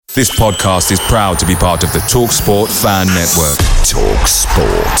This podcast is proud to be part of the TalkSport Fan Network.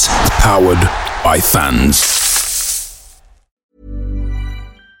 TalkSport. Powered by fans.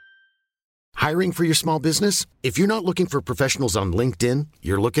 Hiring for your small business? If you're not looking for professionals on LinkedIn,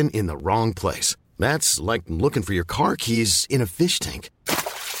 you're looking in the wrong place. That's like looking for your car keys in a fish tank.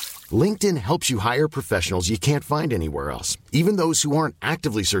 LinkedIn helps you hire professionals you can't find anywhere else, even those who aren't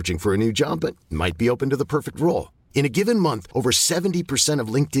actively searching for a new job but might be open to the perfect role. In a given month, over 70% of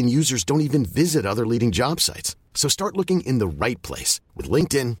LinkedIn users don't even visit other leading job sites. So start looking in the right place. With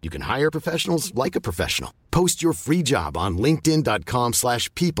LinkedIn, you can hire professionals like a professional. Post your free job on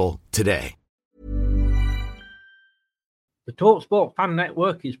linkedin.com/people today. The TalkSport Fan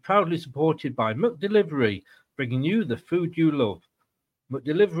Network is proudly supported by McDelivery, bringing you the food you love.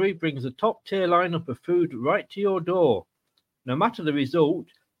 McDelivery brings a top-tier lineup of food right to your door. No matter the result,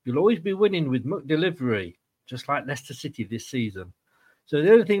 you'll always be winning with McDelivery. Just like Leicester City this season. So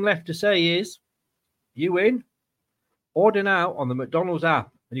the only thing left to say is, you win. Order now on the McDonald's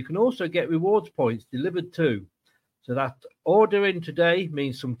app, and you can also get rewards points delivered too. So that ordering today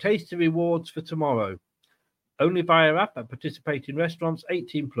means some tasty rewards for tomorrow. Only via app at participating restaurants,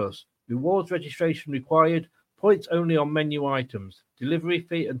 18+. Rewards registration required. Points only on menu items. Delivery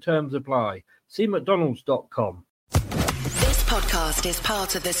fee and terms apply. See mcdonalds.com. This podcast is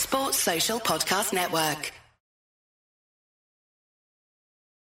part of the Sports Social Podcast Network.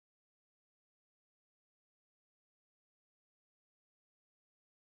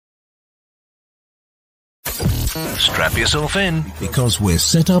 Strap yourself in, because we're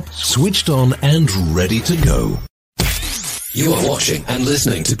set up, switched on, and ready to go. You are watching and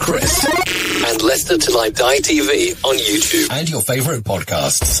listening to Chris and Leicester Till I Die TV on YouTube and your favourite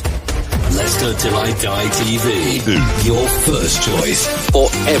podcasts. Leicester Till I Die TV, your first choice for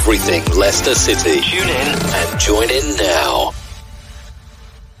everything Leicester City. Tune in and join in now.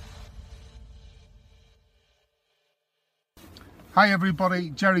 Hi everybody,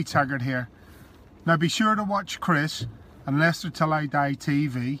 Jerry Taggart here. Now be sure to watch Chris and Leicester Till I Die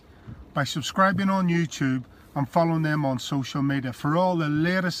TV by subscribing on YouTube and following them on social media for all the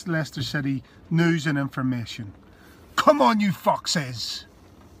latest Leicester City news and information. Come on, you foxes!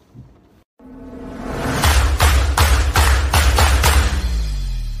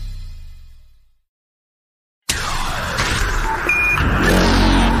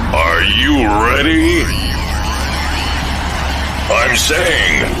 Are you ready? I'm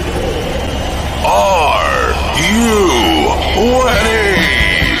saying, are you ready?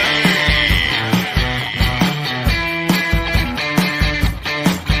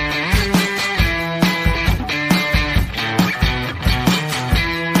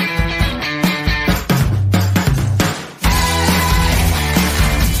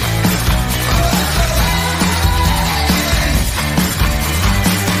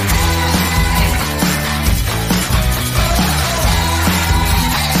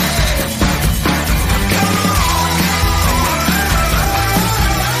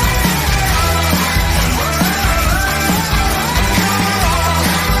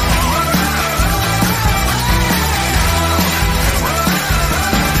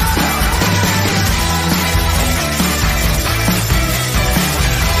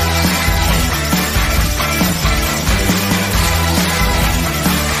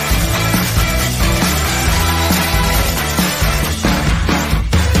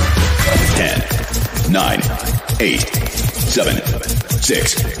 Nine, 8, 7,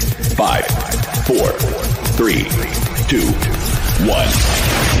 6, 5, 4, 3, 2, 1.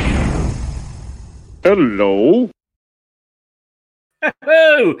 Hello.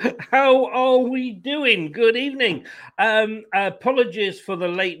 Hello. How are we doing? Good evening. Apologies for the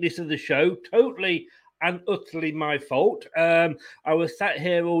lateness of the show. Totally and utterly my fault. I was sat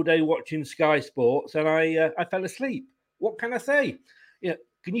here all day watching Sky Sports and I fell asleep. What can I say? Yeah,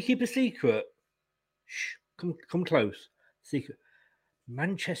 can you keep a secret? Shh, come close. Secret.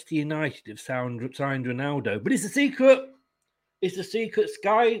 Manchester United have signed Ronaldo, but it's a secret. It's a secret.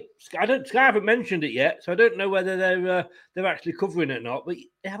 Sky haven't mentioned it yet, so I don't know whether they're actually covering it or not. But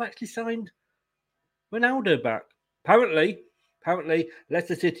they have actually signed Ronaldo back. Apparently,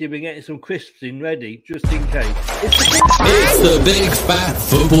 Leicester City have been getting some crisps in ready just in case. It's the Big Fat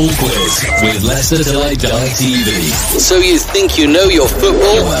Football Quiz with Leicester Till I Die TV. So you think you know your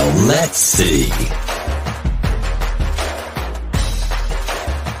football? Well, let's see.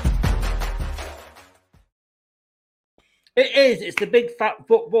 It is. It's the Big Fat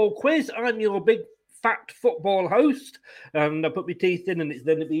Football Quiz. I'm your Big fat football host. And I put my teeth in, and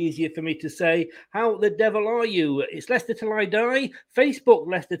then it'd be easier for me to say, how the devil are you? It's Leicester Till I Die, Facebook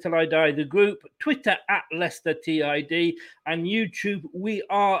Leicester Till I Die, the group, Twitter at Leicester TID, and YouTube. We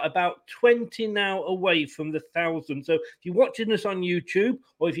are about 20 now away from the 1,000. So if you're watching us on YouTube,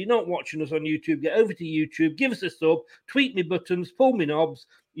 or if you're not watching us on YouTube, get over to YouTube, give us a sub, tweet me buttons, pull me knobs.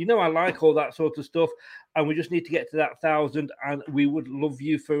 You know I like all that sort of stuff. And we just need to get to that 1,000, and we would love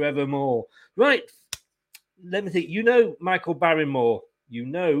you forevermore. Right. Let me think. You know Michael Barrymore. You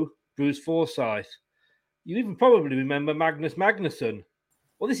know Bruce Forsyth. You even probably remember Magnus Magnusson.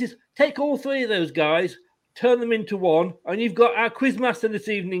 Well, this is take all three of those guys, turn them into one, and you've got our quizmaster this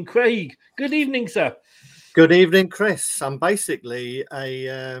evening, Craig. Good evening, sir. Good evening, Chris. I'm basically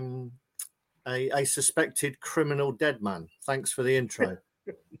a suspected criminal dead man. Thanks for the intro.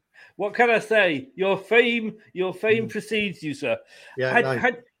 What can I say? Your fame precedes you, sir.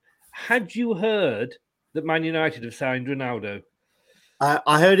 Yeah, had you heard that Man United have signed Ronaldo?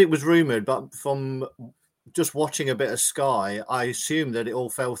 I heard it was rumoured, but from just watching a bit of Sky, I assumed that it all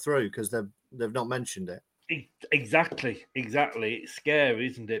fell through because they've not mentioned it. Exactly. It's scary,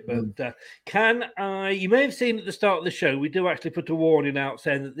 isn't it? But you may have seen at the start of the show, we do actually put a warning out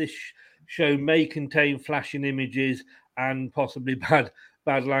saying that this show may contain flashing images and possibly bad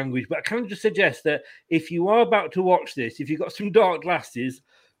language. But I can just suggest that if you are about to watch this, if you've got some dark glasses,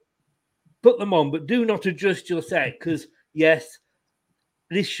 put them on, but do not adjust your set because, yes,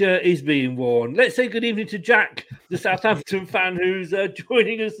 this shirt is being worn. Let's say good evening to Jack, the Southampton fan who's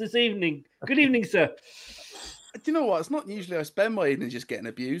joining us this evening. Good evening, sir. Do you know what? It's not usually I spend my evening just getting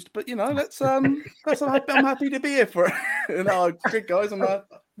abused, but I'm happy to be here for it. Good guys. I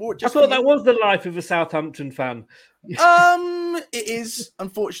thought that was the life of a Southampton fan. It is,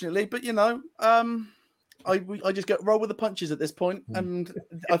 unfortunately, but I just get roll with the punches at this point, and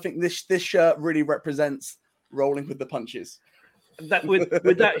I think this shirt really represents rolling with the punches. That with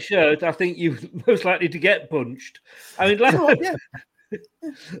that shirt, I think you're most likely to get punched. I mean,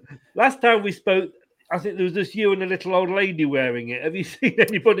 last time we spoke, I think there was just you and a little old lady wearing it. Have you seen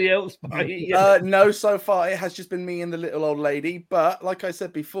anybody else buy it yet? No, so far it has just been me and the little old lady. But like I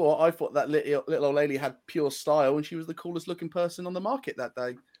said before, I thought that little old lady had pure style, and she was the coolest looking person on the market that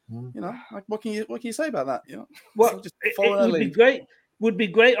day. What can you say about that? Well, it would be great. Would be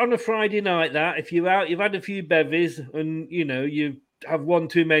great on a Friday night that if you're out, you've had a few bevies, and you have one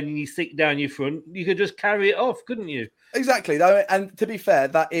too many, and you sit down your front, you could just carry it off, couldn't you? Exactly. And to be fair,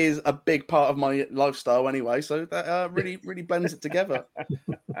 that is a big part of my lifestyle anyway. So that really blends it together.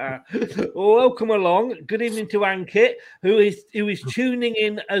 Well, welcome along. Good evening to Ankit, who is tuning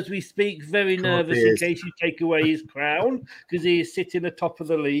in as we speak, very nervous in case you take away his crown, because he is sitting atop of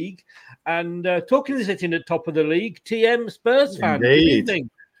the league. And talking to sitting at top of the league, TM Spurs fan. Good evening.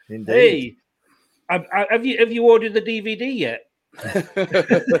 Indeed. Hey, have you ordered the DVD yet?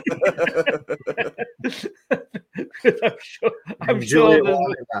 I'm sure.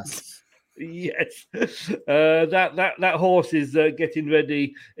 Yes, that horse is getting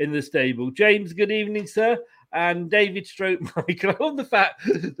ready in the stable. James, good evening, sir. And David Stroke Michael. I love the fact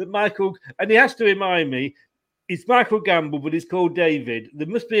that Michael, and he has to remind me, it's Michael Gamble, but it's called David. There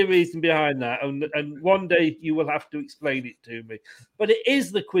must be a reason behind that, and one day you will have to explain it to me. But it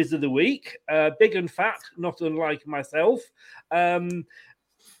is the quiz of the week, big and fat, not unlike myself.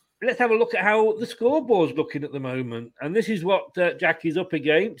 Let's have a look at how the scoreboard's looking at the moment. And this is what Jack is up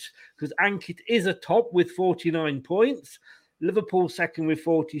against, because Ankit is atop with 49 points. Liverpool second with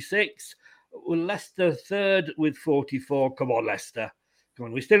 46. Leicester third with 44. Come on, Leicester. Come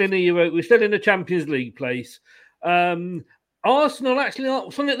on, we're still in the Euro. We're still in the Champions League place. Arsenal actually,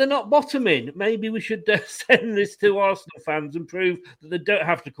 something they're not bottoming. Maybe we should send this to Arsenal fans and prove that they don't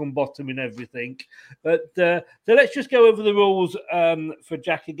have to come bottom in everything. But so let's just go over the rules for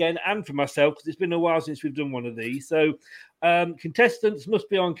Jack again and for myself, because it's been a while since we've done one of these. So contestants must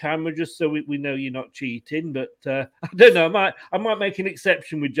be on camera just so we know you're not cheating. But I don't know. I might make an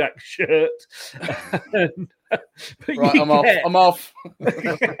exception with Jack's shirt. Right, I'm off.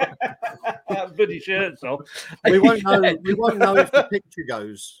 Bloody shirts off. We won't know if the picture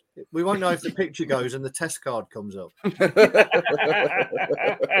goes. We won't know if the picture goes and the test card comes up.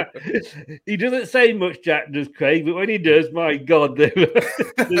 He doesn't say much, Jack does, Craig, but when he does, my God, they're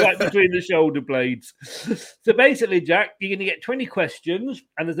like between the shoulder blades. So basically, Jack, you're going to get 20 questions,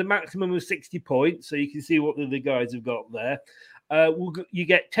 and there's a maximum of 60 points, so you can see what the other guys have got there. You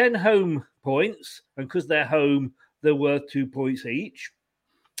get 10 home points, and because they're home, they're worth 2 points each.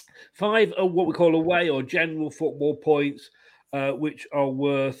 5 are what we call away or general football points, which are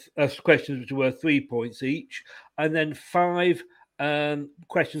worth questions which are worth 3 points each, and then 5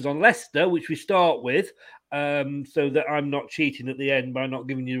 questions on Leicester, which we start with, so that I'm not cheating at the end by not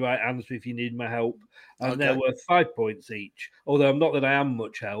giving you the right answer if you need my help. And they're worth 5 points each, although I'm not that I am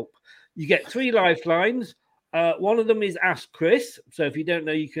much help. You get 3 lifelines. One of them is Ask Chris. So if you don't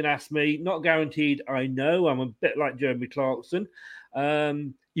know, you can ask me. Not guaranteed I know. I'm a bit like Jeremy Clarkson.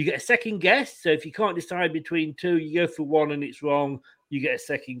 You get a second guess. So if you can't decide between 2, you go for 1 and it's wrong, you get a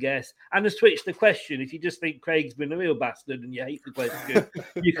second guess. And to switch the question, if you just think Craig's been a real bastard and you hate the question,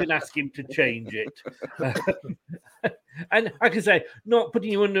 you can ask him to change it. And I can say, not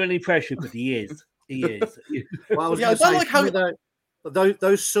putting you under any pressure, but he is. He is. Well, I don't like how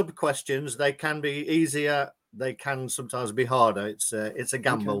those sub questions, they can be easier. They can sometimes be harder. It's a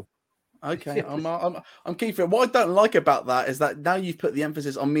gamble. Okay, I'm keen for it. What I don't like about that is that now you've put the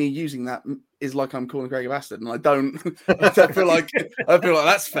emphasis on me using that is like I'm calling Craig a bastard, and I don't feel like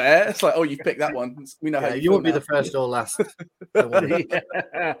that's fair. It's like, oh, you picked that one. We know how you won't be the first or last.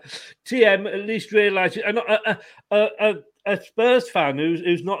 TM at least realise a Spurs fan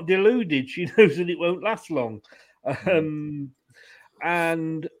who's not deluded. She knows that it won't last long,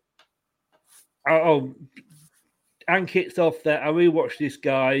 and Ankit's off there. I rewatched this,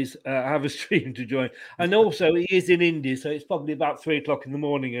 guys. I have a stream to join. And also, he is in India, so it's probably about 3 o'clock in the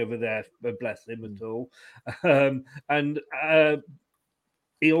morning over there. Bless him at all.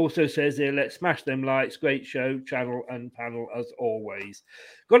 He also says here, let's smash them lights. Great show, channel and panel, as always.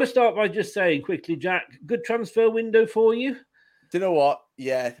 Got to start by just saying quickly, Jack, good transfer window for you? Do you know what?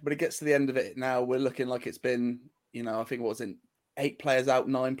 Yeah, but it gets to the end of it now. We're looking like it's been, I think what was it, 8 players out,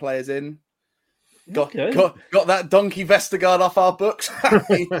 9 players in. Got that donkey Vestergaard off our books.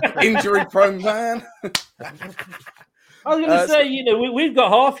 Injury-prone man. I was going to say, we've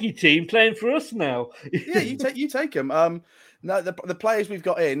got half your team playing for us now. Yeah, you take them. No, the players we've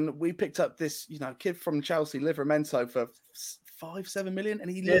got in, we picked up this, kid from Chelsea, Livramento, for 5-7 million, and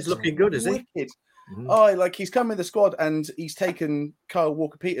he's looking good, is he? Mm-hmm. Oh, he's come in the squad, and he's taken Kyle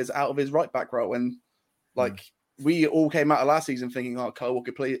Walker-Peters out of his right back row, and we all came out of last season thinking, Kyle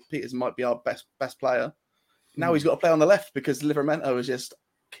Walker-Peters might be our best player. Now he's got to play on the left because Livramento is just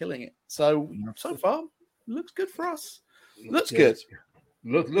killing it. So far, looks good for us. Looks good.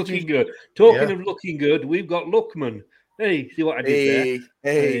 Looking good. Talking of looking good, we've got Lookman. Hey, see what I did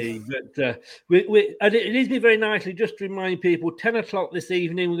there? Hey. But it leads me very nicely just to remind people, 10 o'clock this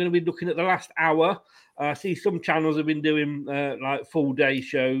evening, we're going to be looking at the last hour. I see some channels have been doing full day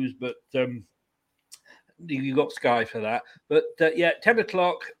shows, but you got Sky for that. But 10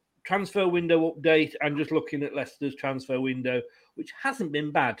 o'clock, transfer window update, and just looking at Leicester's transfer window, which hasn't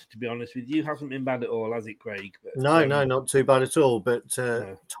been bad, to be honest with you. Hasn't been bad at all, has it, Craig? But, no, not too bad at all. But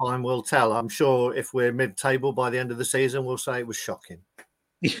time will tell. I'm sure if we're mid-table by the end of the season, we'll say it was shocking.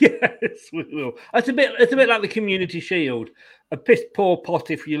 Yes, we will. It's a bit like the Community Shield. A piss poor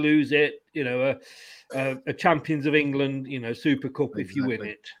pot if you lose it. A Champions of England, Super Cup if you win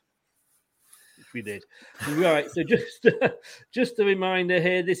it. We did. Right, so just a reminder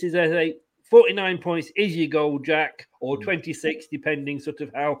here, this is a 49 points is your goal, Jack, or 26, depending sort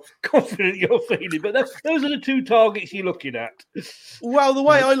of how confident you're feeling. But those are the 2 targets you're looking at. Well, the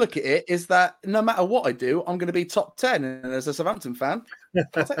way I look at it is that no matter what I do, I'm going to be top 10. And as a Southampton fan,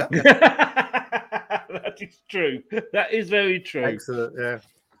 I'll take that. That is true. That is very true. Excellent, yeah.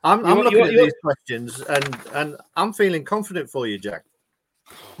 I'm looking at these questions and I'm feeling confident for you, Jack.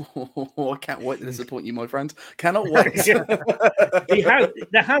 I can't wait to disappoint you, my friend. Cannot wait.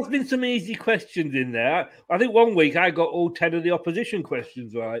 There has been some easy questions in there. I think one week I got all 10 of the opposition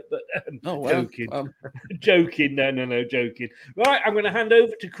questions right, but joking. Joking. No, joking. Right, I'm going to hand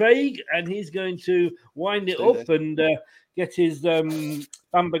over to Craig, and he's going to wind it up and get his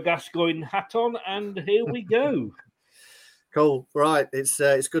Bamba Gascoigne hat on, and here we go. Cool. Right,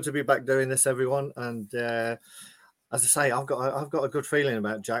 it's good to be back doing this, everyone, and. As I say, I've got a good feeling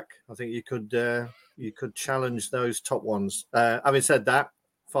about Jack. I think you could challenge those top ones. Having said that,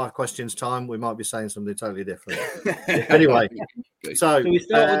 5 questions time, we might be saying something totally different. Anyway, so we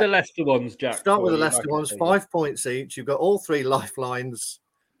start with the Leicester ones, Jack. Start with the Leicester ones. 5 points each. You've got all 3 lifelines.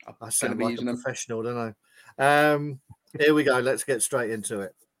 I sound like a professional, don't I? Here we go. Let's get straight into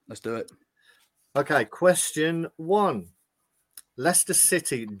it. Let's do it. Okay, question 1. Leicester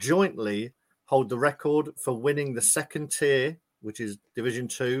City jointly hold the record for winning the second tier, which is Division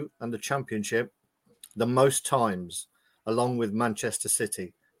 2 and the Championship, the most times, along with Manchester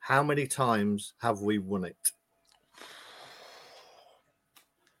City. How many times have we won it?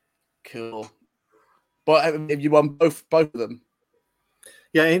 Cool. But have you won both of them?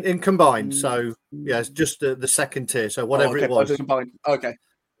 Yeah, in combined. So, yeah, it's just the second tier. So whatever it was. Combined. Okay.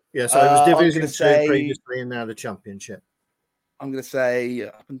 Yeah, so it was Division 2 previously and now the Championship. I'm going to say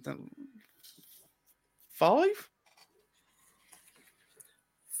 5.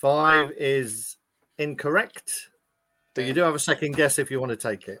 5 is incorrect, but you do have a second guess if you want to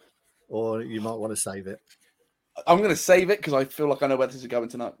take it, or you might want to save it. I'm going to save it because I feel like I know where this is going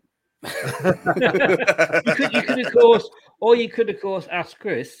tonight. you could of course, or you could of course ask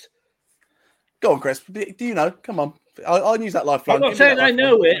Chris. Go on, Chris. Do you know? Come on. I'll use that lifeline. I'm not saying I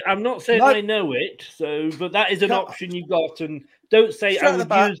know it. I'm not saying I know it. So, but that is an option you got, and don't say I would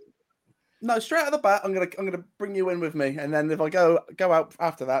use. No, straight out of the bat, I'm gonna bring you in with me, and then if I go out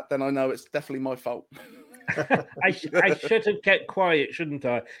after that, then I know it's definitely my fault. I should have kept quiet, shouldn't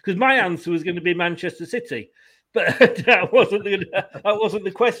I? Because my answer was going to be Manchester City, but that wasn't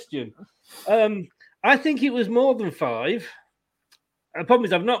the question. I think it was more than 5. The problem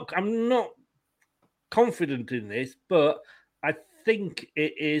is I'm not confident in this, but I think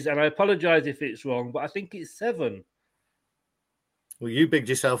it is, and I apologise if it's wrong, but I think it's 7. Well, you bigged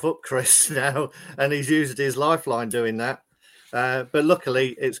yourself up, Chris, now, and he's used his lifeline doing that. But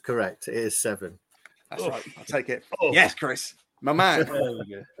luckily, it's correct. It is 7. That's right. I'll take it. Yes, Chris. My man.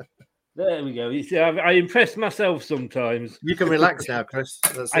 There we go. You see, I impress myself sometimes. You can relax now, Chris.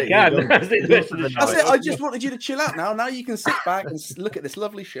 I can. That's it. I just wanted you to chill out now. Now you can sit back and look at this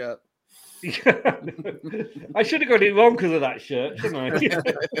lovely shirt. I should have got it wrong because of that shirt, shouldn't I?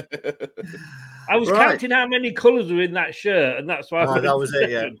 I was counting how many colours were in that shirt, and that's why. That was it.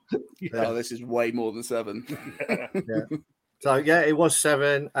 Yeah. Oh, this is way more than 7. Yeah. So it was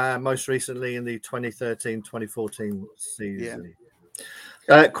 7. Most recently in the 2013-2014 season.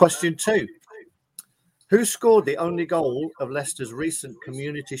 Yeah. Question 2: who scored the only goal of Leicester's recent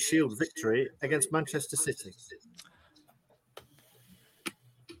Community Shield victory against Manchester City?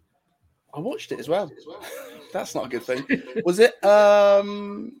 I watched it as well. That's not a good thing. Was it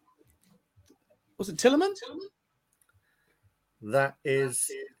Tielemans? That is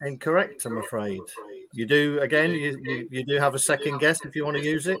incorrect, I'm afraid. You do again. You do have a second guess if you want to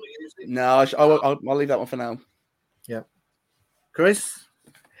use it. No, I'll leave that one for now. Yeah, Chris,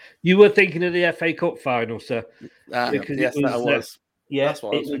 you were thinking of the FA Cup final, sir. Yes, that was. Yes, it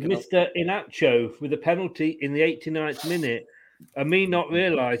was Mr. Inacho with a penalty in the 89th minute. And me not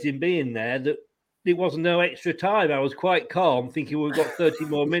realising being there that there was no extra time. I was quite calm, thinking we've got 30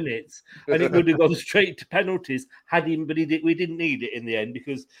 more minutes, and it would have gone straight to penalties we didn't need it in the end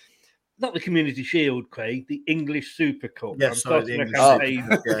because not the Community Shield, Craig, the English Super Cup. Yes,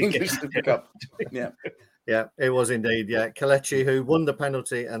 the English Super Cup. Yeah, it was indeed. Yeah, Kelechi who won the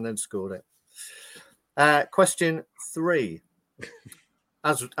penalty and then scored it. Question 3.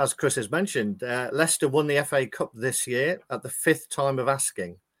 As Chris has mentioned, Leicester won the FA Cup this year at the 5th time of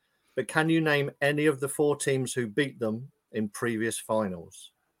asking. But can you name any of the 4 teams who beat them in previous finals?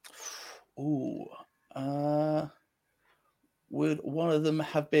 Ooh. Would one of them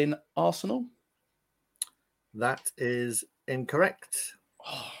have been Arsenal? That is incorrect.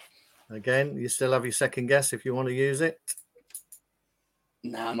 Again, you still have your second guess if you want to use it.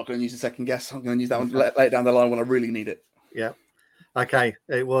 No, I'm not going to use the second guess. I'm going to use that one later down the line when I really need it. Yeah. Okay,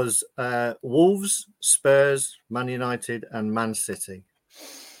 it was Wolves, Spurs, Man United, and Man City.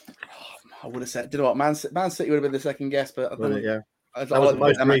 I would have said, do you know what? Man City would have been the second guess, but that was the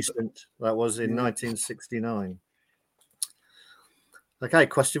most recent. That was in 1969. Okay,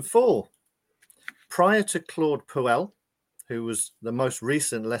 question 4. Prior to Claude Puel, who was the most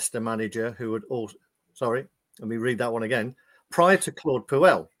recent Leicester manager, who would also... Sorry, let me read that one again. Prior to Claude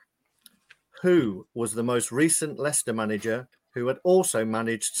Puel, who was the most recent Leicester manager who had also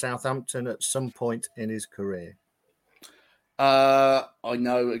managed Southampton at some point in his career? I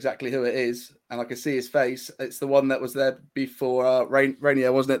know exactly who it is, and I can see his face. It's the one that was there before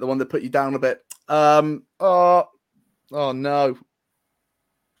Rainier, wasn't it? The one that put you down a bit. Oh no.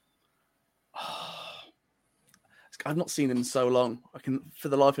 I've not seen him in so long. For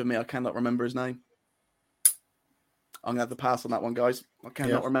the life of me, I cannot remember his name. I'm going to have to pass on that one, guys. I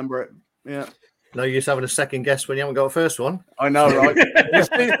cannot remember it. Yeah. No use having a second guess when you haven't got a first one. I know, right? As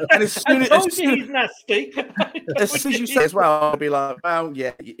soon as you say as well, I'll be like, well,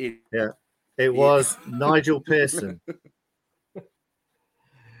 yeah. It was Nigel Pearson.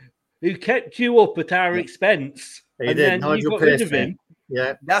 Who kept you up at our expense. He did, Nigel Pearson.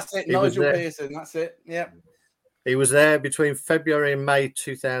 Yeah. That's it, Nigel Pearson. That's it. Yeah. He was there between February and May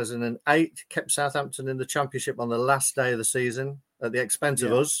 2008, kept Southampton in the Championship on the last day of the season at the expense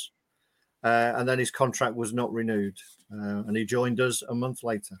of us. And then his contract was not renewed. And he joined us a month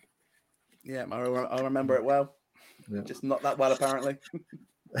later. Yeah, I remember it well. Yeah. Just not that well, apparently.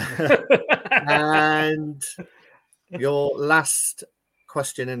 And your last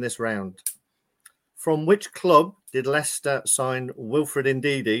question in this round. From which club did Leicester sign Wilfred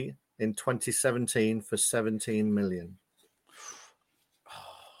Ndidi in 2017 for 17 million?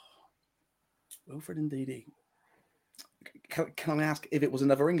 Wilfred Ndidi. Can I ask if it was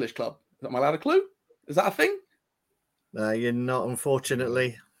another English club? Am I allowed a clue? Is that a thing? You're not,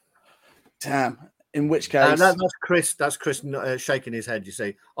 unfortunately. Damn. In which case, that's Chris. That's Chris shaking his head. You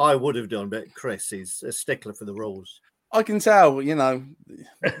see, I would have done, but Chris is a stickler for the rules. I can tell. The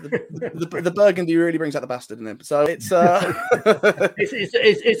burgundy really brings out the bastard in him. So it's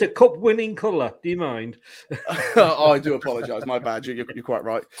it's a cup-winning colour. Do you mind? I do apologise. My bad. You're quite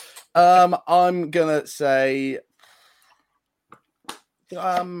right. I'm gonna say.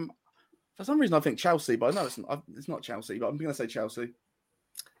 For some reason, I think Chelsea, but I know it's not Chelsea. But I'm going to say Chelsea.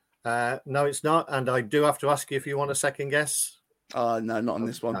 No, it's not. And I do have to ask you if you want a second guess. No, not on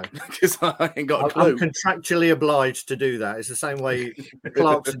this one, because I ain't got a clue. I'm contractually obliged to do that. It's the same way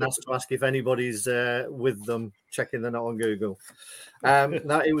Clarkson has to ask if anybody's with them, checking they're not on Google.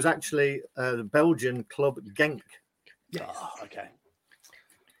 No, it was actually the Belgian club Genk. Yes. Oh, okay.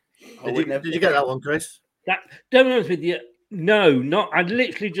 Did you get that one, Chris? Don't be honest with you. No, not. I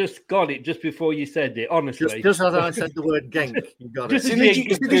literally just got it just before you said it. Honestly, just as I said the word Genk, you got it.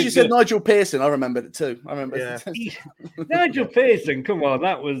 Because you said Nigel Pearson, I remembered it too. I remember. Yeah. Nigel Pearson. Come on,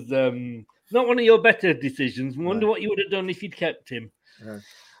 that was not one of your better decisions. I wonder what you would have done if you'd kept him.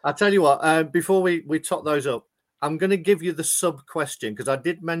 I'll tell you what. Before we top those up, I'm going to give you the sub question because I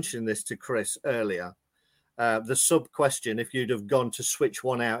did mention this to Chris earlier. The sub question, if you'd have gone to switch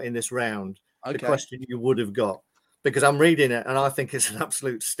one out in this round, the question you would have got. Because I'm reading it and I think it's an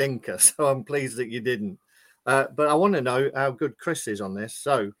absolute stinker. So I'm pleased that you didn't. But I want to know how good Chris is on this.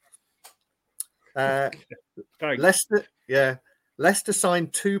 So Leicester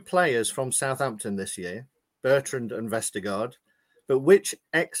signed 2 players from Southampton this year, Bertrand and Vestergaard. But which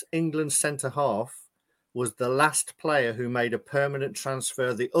ex-England centre-half was the last player who made a permanent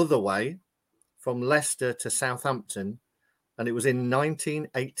transfer the other way from Leicester to Southampton? And it was in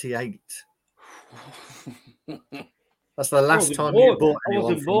 1988. That's the last time you bought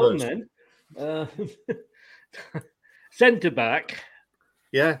anyone from us. Then. Centre back.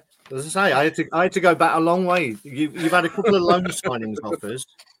 Yeah, as I say, I had to go back a long way. You've had a couple of loan signings offers,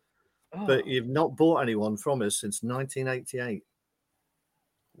 but you've not bought anyone from us since 1988.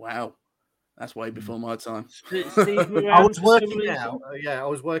 Wow, that's way before my time. I was working out. I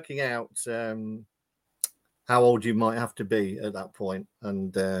was working out how old you might have to be at that point,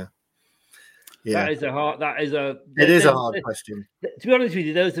 and. Yeah. It is a hard question. To be honest with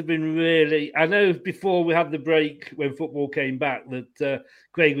you, those have been really. I know before we had the break when football came back that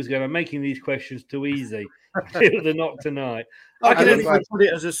Craig was going, I'm making these questions too easy. They're not tonight. I can only put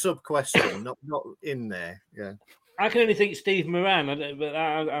it as a sub question, not in there. Yeah. I can only think Steve Moran, but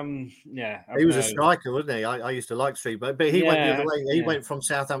he was a striker, wasn't he? I used to like Steve, but he went the other way. He went from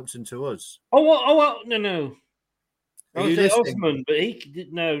Southampton to us. No. I would say Osman, but he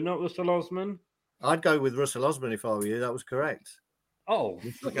did not Russell Osman. I'd go with Russell Osman if I were you. That was correct. Oh,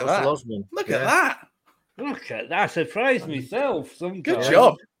 look at that! Osman. Look at that! Look at that! I surprised myself. Sometimes. Good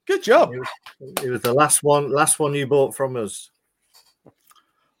job. Good job. It was the last one you bought from us.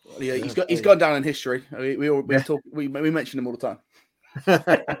 Yeah, he's gone down in history. We mention him all the time.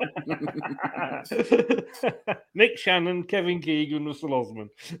 Nick Shannon, Kevin Keegan, Russell Osman.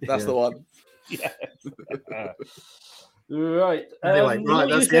 That's the one. Yeah. Right. Anyway,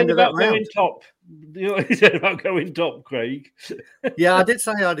 that's the end of that round. Going top. You know what you said about going top, Craig? Yeah, I did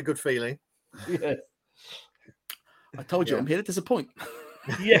say I had a good feeling. Yeah. I told you, I'm here to disappoint.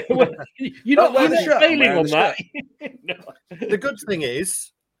 Yeah, well, you're not failing on that. No. The good thing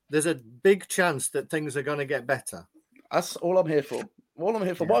is, there's a big chance that things are going to get better. That's all I'm here for. All I'm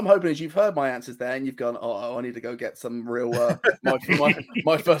here for. Yeah. What I'm hoping is you've heard my answers there and you've gone, oh, I need to go get some real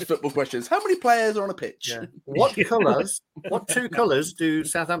my first football questions. How many players are on a pitch? Yeah. What colours? What 2 colours do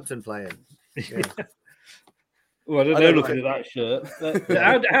Southampton play in? Yeah. Well, I don't know looking at that shirt.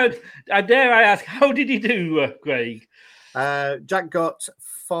 How dare I ask, how did he do, Craig? Jack got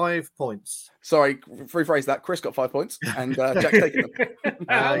 5 points. Sorry, rephrase that. Chris got 5 points, and Jack's taking them.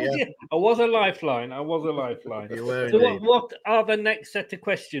 I was a lifeline. You were so what are the next set of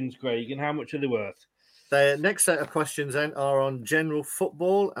questions, Craig, and how much are they worth? The next set of questions then are on general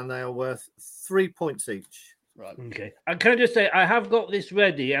football, and they are worth 3 points each. Right. Okay. And can I just say, I have got this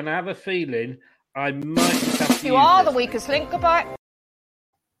ready, and I have a feeling I might have to You are the weakest link. Goodbye.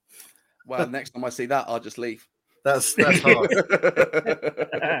 Well, next time I see that, I'll just leave. That's hard.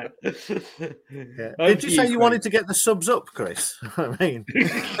 Yeah. Did you say you wanted to get the subs up, Chris? I mean,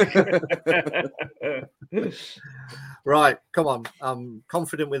 Right, come on. I'm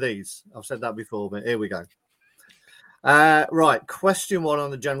confident with these. I've said that before, but here we go. Right, question 1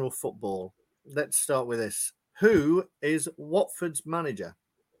 on the general football. Let's start with this. Who is Watford's manager?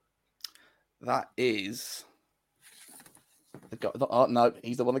 That is. No,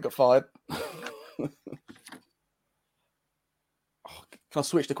 he's the one that got fired. Can I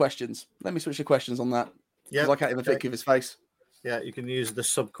switch the questions? Let me switch the questions on that. Yeah, I can't even think of his face. Yeah, you can use the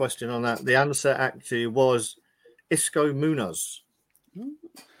sub question on that. The answer actually was Isco Munoz.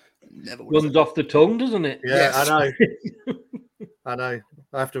 Never runs off the tongue, doesn't it? Yeah, yes. I know. I know.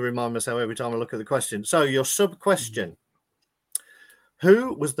 I have to remind myself every time I look at the question. So your sub question.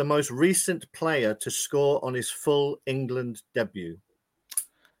 Who was the most recent player to score on his full England debut?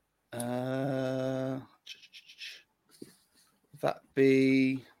 Would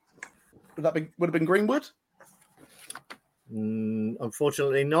have been Greenwood?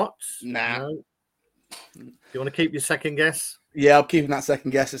 Unfortunately not. Nah. No. Do you want to keep your second guess? Yeah, I'm keeping that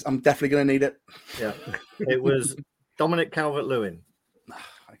second guess. I'm definitely going to need it. Yeah. It was Dominic Calvert-Lewin.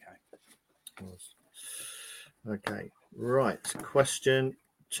 Okay. Right. Question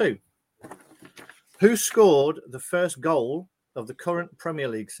 2. Who scored the first goal of the current Premier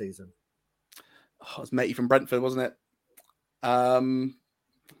League season? Oh, it was Matey from Brentford, wasn't it? That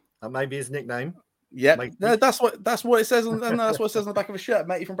may be his nickname. Yeah, no, that's what it says on. No, that's what it says on the back of his shirt,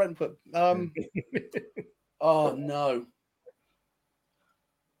 Matey from Brentford. Oh no.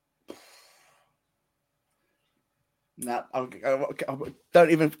 No,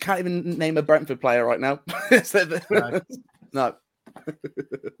 can't even name a Brentford player right now. No.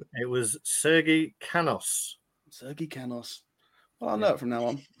 It was Sergi Canos. Sergi Canos. Well, I'll know it from now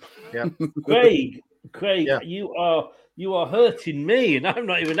on. Yeah. Craig, yeah. You are hurting me, and I'm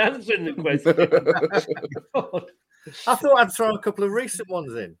not even answering the question. I thought I'd throw a couple of recent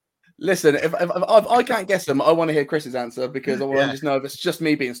ones in. Listen, if I can't guess them, I want to hear Chris's answer because I want to just know if it's just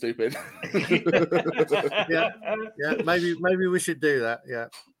me being stupid. yeah, maybe we should do that. Yeah,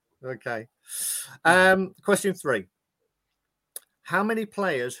 okay. Question 3: how many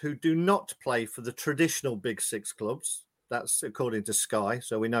players who do not play for the traditional Big Six clubs? That's according to Sky,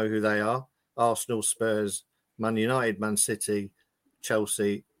 so we know who they are: Arsenal, Spurs, Man United, Man City,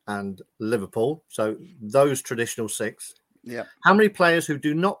 Chelsea, and Liverpool. So those traditional 6. Yeah. How many players who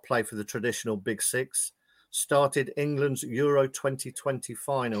do not play for the traditional Big Six started England's Euro 2020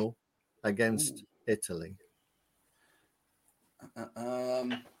 final against Italy?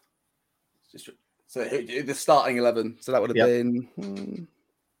 So the starting 11. So that would have been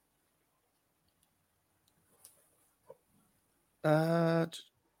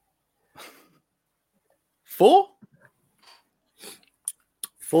 4.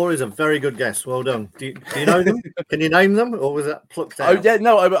 4 is a very good guess. Well done. Do you know them? Can you name them, or was that plucked out? Oh yeah,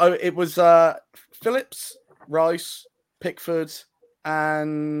 no. It was Phillips, Rice, Pickford,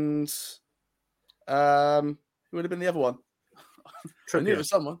 and who would have been the other one? I knew it was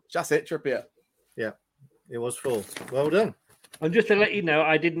someone. That's it, Trippier. Yeah, it was 4. Well done. And just to let you know,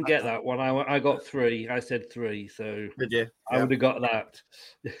 I didn't get that one. I got 3. I said 3, so did you? I would have got that.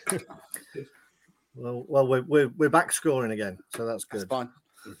 Well, we're back scoring again, so that's good. That's fine.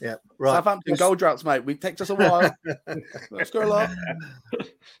 Yeah, right. Southampton goal droughts, mate. It takes us a while. Let's go a lot.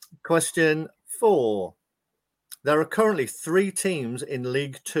 Question 4. There are currently 3 teams in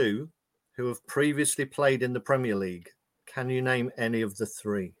League 2 who have previously played in the Premier League. Can you name any of the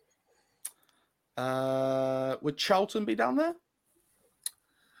 3? Would Charlton be down there?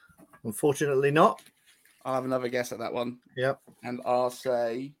 Unfortunately not. I'll have another guess at that one. Yep. And I'll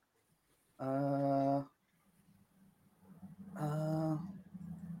say no,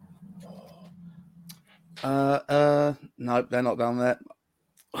 they're not down there.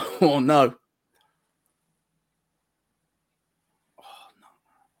 Oh no.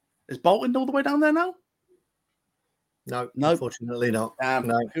 Is Bolton all the way down there now? No, unfortunately not.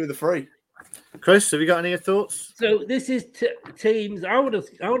 No. Who are the 3? Chris, have you got any thoughts? So this is teams. I would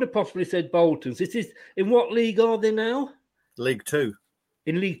have possibly said Bolton's. This is in what league are they now? League 2.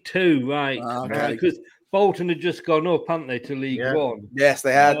 In League 2, right? Okay. Because Bolton had just gone up, hadn't they, to League 1? Yes,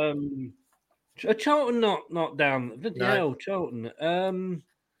 they had. Charlton not down. No. Charlton.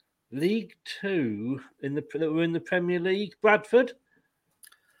 League 2 that were in the Premier League. Bradford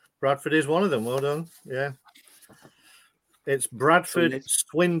is one of them. Well done. Yeah. It's Bradford,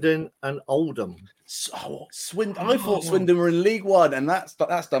 Swindon, and Oldham. Swindon. I thought Swindon were in League 1, and that's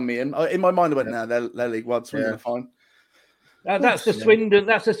done me in. In my mind, I went, "No, they're League 1. Swindon are fine." That's the Swindon.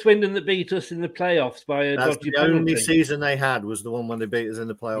 That's the Swindon that beat us in the playoffs by a dodgy penalty. The only season they had was the one when they beat us in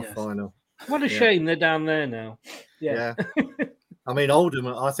the playoff final. What a shame they're down there now. Yeah. I mean, Oldham.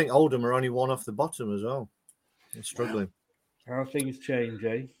 I think Oldham are only one off the bottom as well. They're struggling. How things change,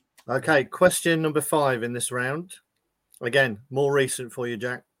 eh? Okay, question number 5 in this round. Again, more recent for you,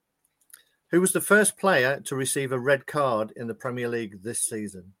 Jack. Who was the first player to receive a red card in the Premier League this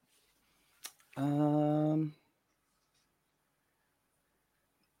season?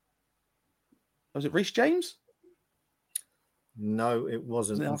 Was it Reece James? No, it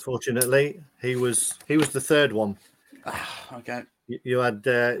wasn't. Unfortunately, he was the third one. Okay. You had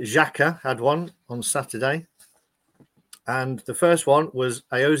Xhaka had one on Saturday, and the first one was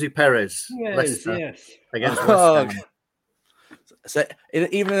Ayoze Perez, Leicester, against West Ham. So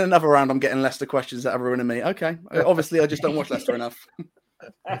even in another round, I'm getting Leicester questions that are ruining me. Okay, obviously I just don't watch Leicester enough.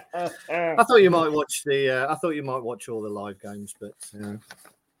 I thought you might watch all the live games, but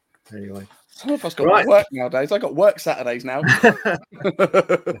anyway. Some of us got work nowadays. I got work Saturdays now.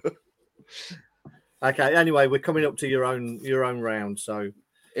 Okay. Anyway, we're coming up to your own round. So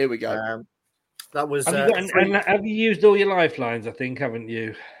here we go. That was. Have you used all your lifelines? I think, haven't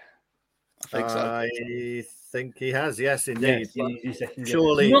you? I think so. I think he has. Yes, indeed. Yes,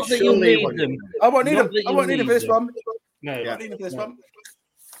 surely, not that you'll need them. I won't need them. I won't need them for this one. No, I won't need them for this one.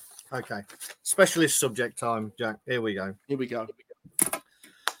 Okay. Specialist subject time, Jack. Here we go. Here we go.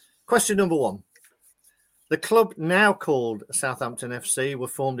 Question number 1. The club now called Southampton FC were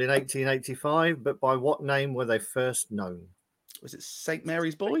formed in 1885, but by what name were they first known? Was it St.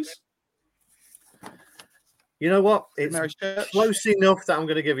 Mary's Boys? You know what? It's Mary's Church? Close enough that I'm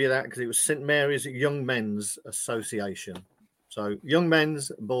going to give you that because it was St. Mary's Young Men's Association. So Young Men's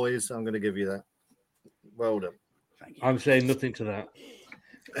Boys, I'm going to give you that. Well done. Thank you. I'm saying nothing to that.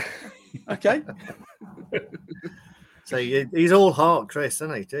 Okay. So he's all heart, Chris,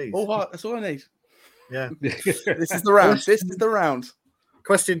 isn't he? Jeez. All heart. That's all I need. Yeah. This is the round. This is the round.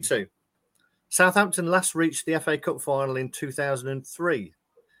 Question 2. Southampton last reached the FA Cup final in 2003,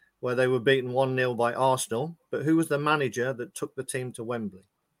 where they were beaten 1-0 by Arsenal. But who was the manager that took the team to Wembley?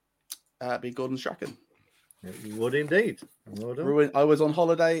 Be Gordon Strachan. It would indeed. Well done. I was on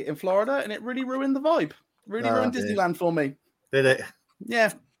holiday in Florida, and it really ruined the vibe. Really ruined Disneyland for me. Did it?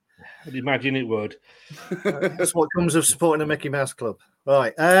 Yeah. I'd imagine it would. That's what comes of supporting a Mickey Mouse club.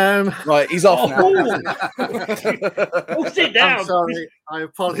 Right. Right, he's off now. Oh, sit down. I'm sorry. I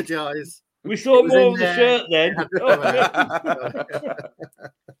apologise. We saw more of the shirt then.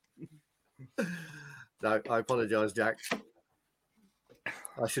 No, I apologise, Jack.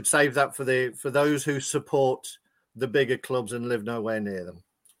 I should save that for those who support the bigger clubs and live nowhere near them.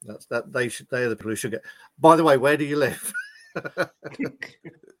 They're the people who should get. By the way, where do you live?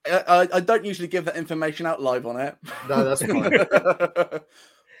 I don't usually give that information out live on it. No, that's fine. Do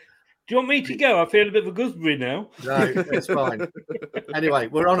you want me to go? I feel a bit of a gooseberry now. No, it's fine. Anyway,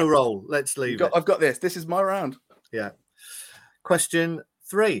 we're on a roll. Let's leave it. I've got this. This is my round. Yeah. Question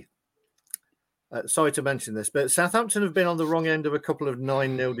 3. Sorry to mention this, but Southampton have been on the wrong end of a couple of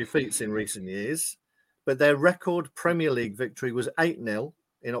 9-0 defeats in recent years, but their record Premier League victory was 8-0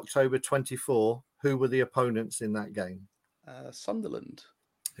 in October 24. Who were the opponents in that game? Sunderland.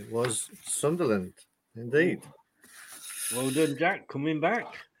 It was Sunderland, indeed. Well done, Jack. Coming back.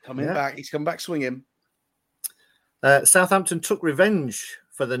 Back. He's come back swinging. Southampton took revenge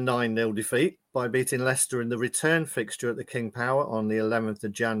for the 9-0 defeat by beating Leicester in the return fixture at the King Power on the 11th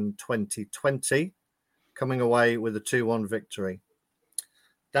of Jan 2020, coming away with a 2-1 victory.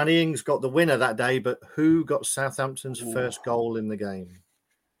 Danny Ings got the winner that day, but who got Southampton's first goal in the game?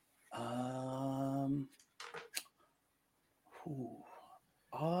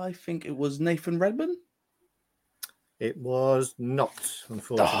 I think it was Nathan Redmond. It was not,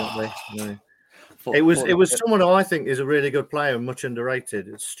 unfortunately. No. It was someone who I think is a really good player and much underrated.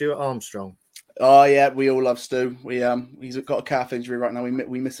 It's Stuart Armstrong. Oh yeah, we all love Stu. He's got a calf injury right now.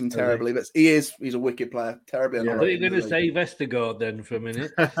 We miss him terribly, but he's a wicked player. Terribly underrated. I thought you were going to say Vestergaard then for a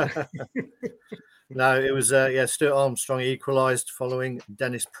minute. No, it was Stuart Armstrong equalised following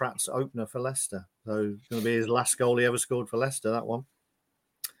Dennis Pratt's opener for Leicester. So it's going to be his last goal he ever scored for Leicester, that one.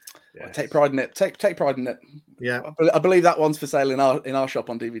 Yes. I take pride in it. Take pride in it. Yeah, I believe that one's for sale in our shop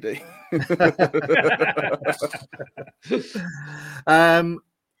on DVD.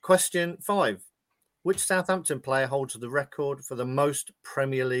 Question 5: which Southampton player holds the record for the most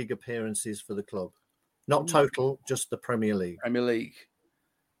Premier League appearances for the club? Not total, just the Premier League. Premier League.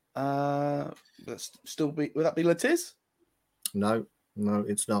 Would that be Latiz? No,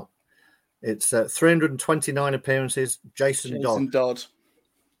 it's not. It's 329 appearances. Jason Dodd.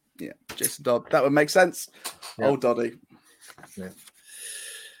 Yeah, Jason Dodd. That would make sense. Yeah. Old Doddy. Yeah.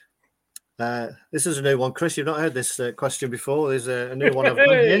 This is a new one. Chris, you've not heard this question before. There's a new one I've done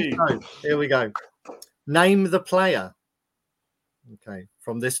here. So, here we go. Name the player. Okay,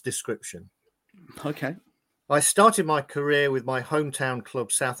 from this description. Okay. I started my career with my hometown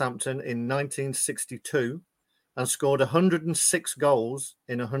club, Southampton, in 1962 and scored 106 goals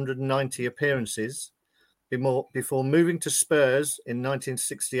in 190 appearances before moving to Spurs in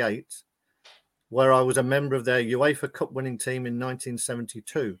 1968, where I was a member of their UEFA Cup winning team in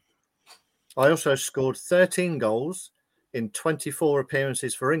 1972. I also scored 13 goals in 24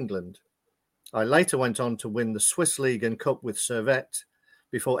 appearances for England. I later went on to win the Swiss League and Cup with Servette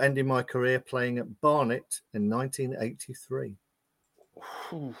before ending my career playing at Barnet in 1983.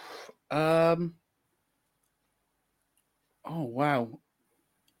 Oh, wow.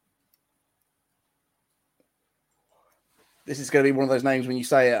 This is going to be one of those names when you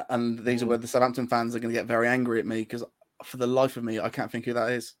say it, and these are where the Southampton fans are going to get very angry at me, because for the life of me, I can't think who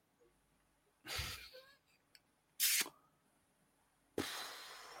that is.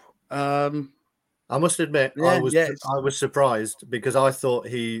 I must admit, I was surprised because I thought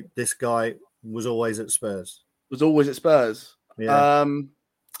this guy was always at Spurs. Was always at Spurs. Yeah.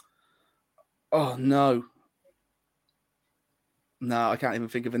 Oh no. No, I can't even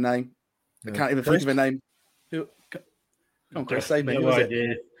think of a name. No. I can't even think of a name. Who? Come on, Chris, save me. No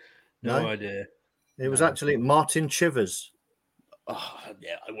idea. No idea. It was actually Martin Chivers. Oh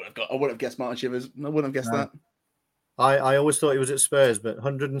yeah, I would have guessed Martin Chivers. I wouldn't have guessed that. I always thought he was at Spurs, but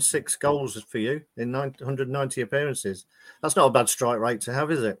 106 goals for you in 190 appearances. That's not a bad strike rate to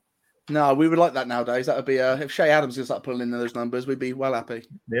have, is it? No, we would like that nowadays. That would be if Shea Adams could start pulling in those numbers, we'd be well happy.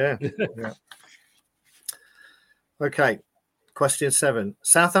 Yeah. Okay. Question 7.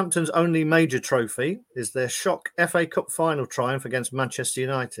 Southampton's only major trophy is their shock FA Cup final triumph against Manchester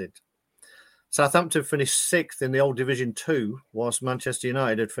United. Southampton finished 6th in the old Division 2, whilst Manchester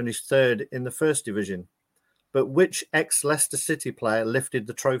United had finished 3rd in the First Division. But which ex-Leicester City player lifted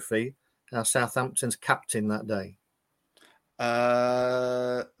the trophy as Southampton's captain that day?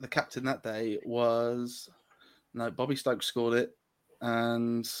 The captain that day was... No, Bobby Stokes scored it.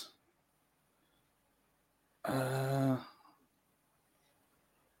 And... I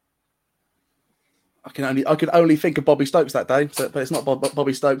could only think of Bobby Stokes that day, but it's not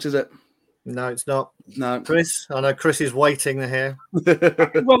Bobby Stokes, is it? No, it's not. No, Chris. I know Chris is waiting here.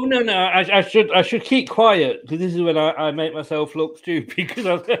 Well, no. I should keep quiet because this is when I make myself look stupid because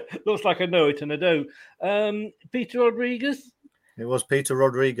it looks like I know it and I don't. Peter Rodriguez. It was Peter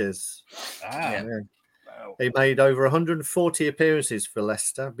Rodriguez. Yeah. Wow. He made over 140 appearances for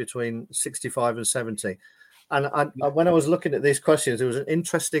Leicester between 65 and 70. And when I was looking at these questions, there was an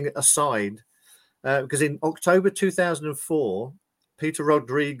interesting aside because in October 2004. Peter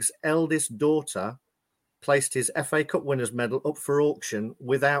Rodriguez's eldest daughter placed his FA Cup winners' medal up for auction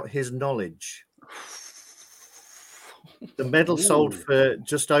without his knowledge. The medal sold for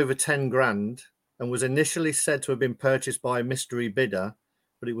just over 10 grand and was initially said to have been purchased by a mystery bidder,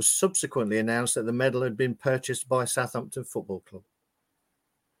 but it was subsequently announced that the medal had been purchased by Southampton Football Club.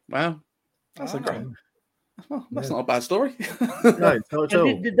 Wow. That's a great... Well, that's not a bad story. No, not at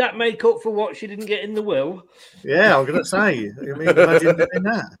all. Did that make up for what she didn't get in the will? Yeah, I'm going to say. I mean, imagine doing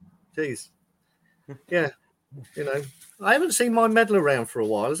that. Jeez. Yeah. You know, I haven't seen my medal around for a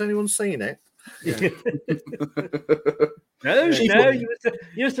while. Has anyone seen it? Yeah. No.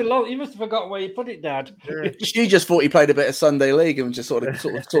 You must have forgotten where you put it, Dad. Yeah. She just thought he played a bit of Sunday League and was just sort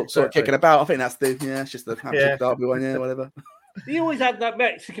of kicking about. I think that's it's just the Hampshire Derby one, whatever. He always had that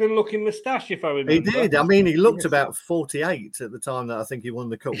Mexican-looking moustache, if I remember. He did. I mean, he looked about 48 at the time that I think he won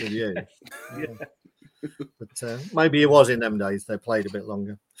the cup with you. But maybe he was in them days. They played a bit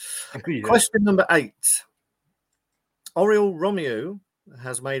longer. Yeah. Question number 8. Oriol Romeu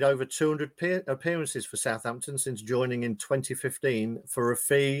has made over 200 appearances for Southampton since joining in 2015 for a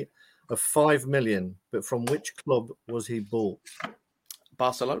fee of 5 million. But from which club was he bought?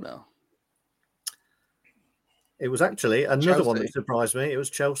 Barcelona. It was actually another one that surprised me. It was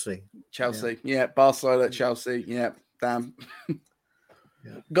Chelsea. Yeah. Barcelona, Chelsea. Yeah, damn.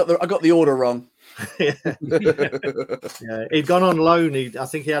 I got the order wrong. Yeah, he'd gone on loan. I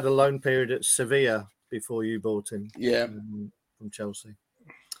think he had a loan period at Sevilla before you bought him. Yeah, from Chelsea.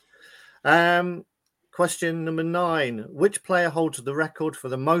 Question number 9: which player holds the record for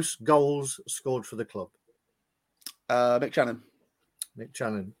the most goals scored for the club? Mick Channon. Mick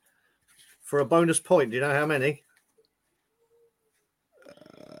Channon. For a bonus point, do you know how many?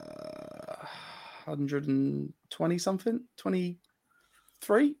 120 something,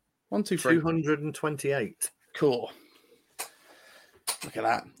 23, 1, 2, 3. 228. Cool. Look at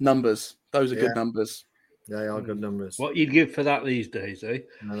that. Numbers. Those are good numbers. They are good numbers. What you'd give for that these days, eh?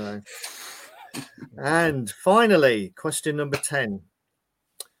 I know. And finally, question number 10.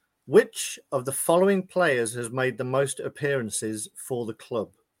 Which of the following players has made the most appearances for the club?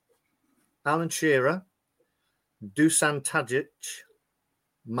 Alan Shearer, Dusan Tadic,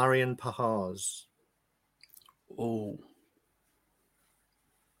 Marian Pahars. Oh,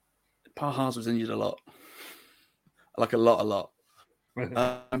 Pahars was injured a lot. Like a lot.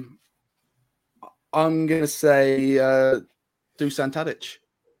 I'm going to say Dusan Tadic.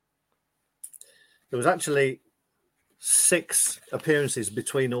 There was actually 6 appearances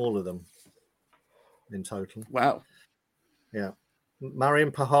between all of them in total. Wow. Yeah.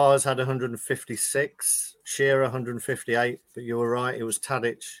 Marian Pahars had 156, Shearer 158, but you were right, it was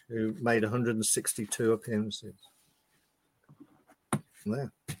Tadic who made 162 appearances.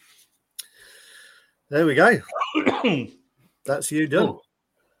 There we go. That's you done. Oh.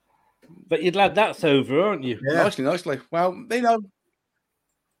 But you're glad that's over, aren't you? Yeah. Nicely. Well, you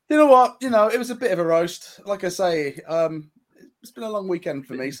know what? It was a bit of a roast. Like I say, it's been a long weekend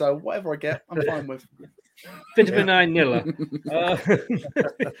for me, so whatever I get, I'm fine with. Bit of a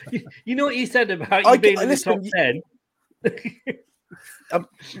 9-0. You know what you said about you being in the top 10?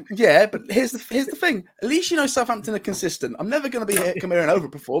 Yeah, but here's the thing. At least Southampton are consistent. I'm never going to come here and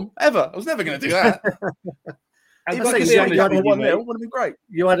overperform ever. I was never going to do that. You would have been great.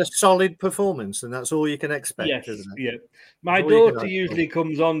 You had a solid performance, and that's all you can expect, yes, isn't it? Yeah. My daughter usually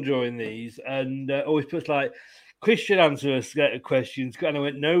comes on during these and always puts like, Chris should answer a set of questions. And I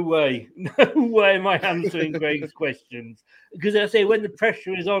went, no way am I answering Greg's questions. Because I say, when the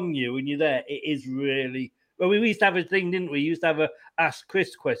pressure is on you and you're there, it is really... Well, we used to have a thing, didn't we? We used to have a Ask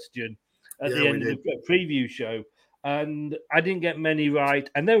Chris question at the end of the preview show. And I didn't get many right.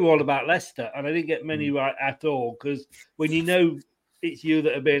 And they were all about Leicester. And I didn't get many right at all. Because when you know it's you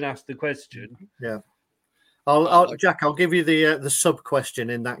that are being asked the question. Yeah. Jack, I'll give you the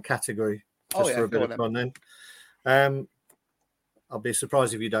sub-question in that category. Just for a bit of fun then. I'll be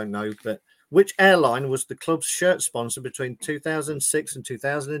surprised if you don't know, but which airline was the club's shirt sponsor between 2006 and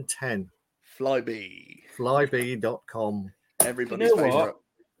 2010? Flybe.com. Everybody's favorite.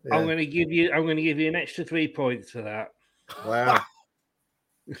 Yeah. I'm going to give you an extra 3 points for that. Wow.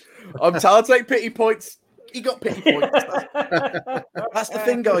 I'll take pity points. You got pity points. That's the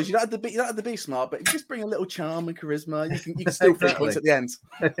thing, guys. You don't have to be smart, but just bring a little charm and charisma. You can still put points at the end.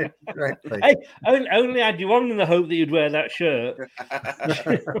 Hey, only had you on in the hope that you'd wear that shirt.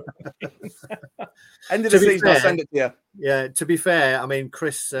 End of the season, I'll send it to you. Yeah, to be fair, I mean,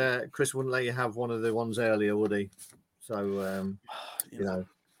 Chris wouldn't let you have one of the ones earlier, would he? So,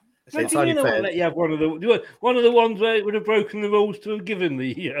 It's only fair. Let you have one of the ones where it would have broken the rules to have given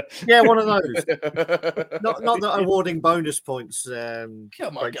the yeah, one of those. not that awarding bonus points.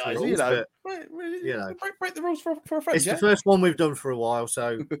 Come on, guys, rules, break the rules for a friend. It's the first one we've done for a while,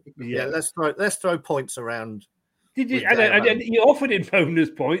 so let's throw points around. Did you? And you offered him bonus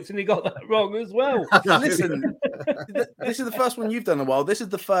points, and he got that wrong as well. Listen, this is the first one you've done in a while. This is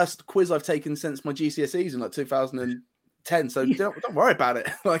the first quiz I've taken since my GCSEs in 2010. So don't worry about it.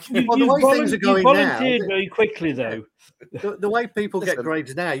 The way things are going now, very quickly though. The way people get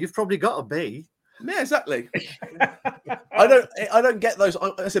grades now, you've probably got a B. Yeah, exactly. I don't get those.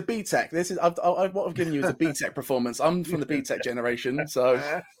 It's a BTEC. This is what I've given you is a BTEC performance. I'm from the BTEC generation, so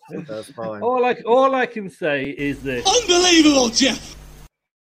that's fine. All I can say is this: unbelievable, Jeff.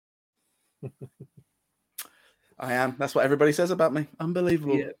 I am. That's what everybody says about me.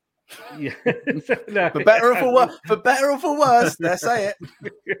 Unbelievable. Yeah. For better or for worse, they say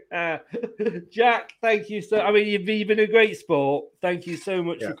it. Jack, thank you so. I mean, you've been a great sport. Thank you so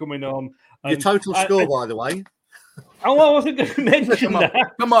much for coming on. Your total score, by the way. Oh, I wasn't going to mention that.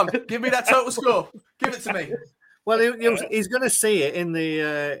 Come on, give me that total score. Give it to me. Well, he's going to see it in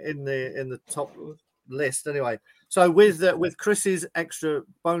the top list anyway. So with Chris's extra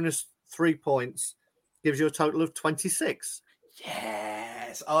bonus 3 points, gives you a total of 26.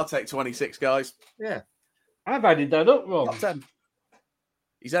 Yes, I'll take 26, guys. Yeah. I've added that up, Ron. Top 10.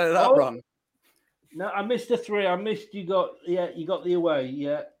 He's added that up, Ron. No, I missed the 3. I missed you got the away,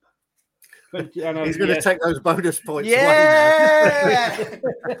 yeah. He's going to take those bonus points away.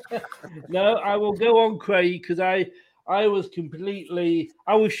 No, I will go on, Craig, because I was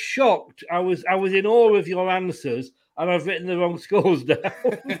shocked. I was in awe of your answers. And I've written the wrong scores down.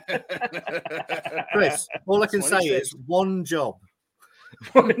 Chris, all I can say is one job.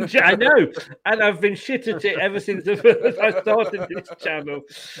 I know. And I've been shit at it ever since I started this channel.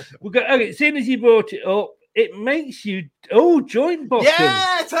 Okay, seeing as you brought it up, it makes you joint bottom.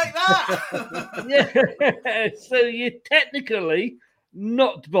 Yeah, take that. Yeah. So you're technically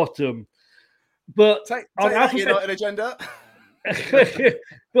not bottom. But take that United agenda.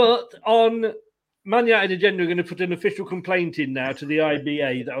 But on Man United Agenda are going to put an official complaint in now to the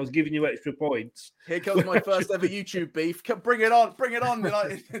IBA that I was giving you extra points. Here comes my first ever YouTube beef. Bring it on,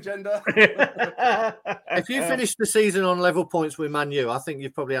 United Agenda. If you finish the season on level points with Man U, I think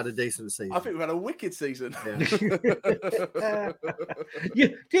you've probably had a decent season. I think we've had a wicked season. Yeah.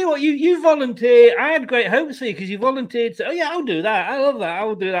 You know what? You volunteer. I had great hopes for you because you volunteered. Oh yeah, I'll do that. I love that.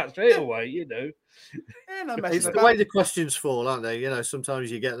 I'll do that straight away. You know. Yeah, no it's the way the questions fall, aren't they? You know,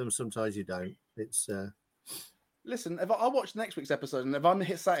 sometimes you get them, sometimes you don't. It's listen. If I watch next week's episode and if I'm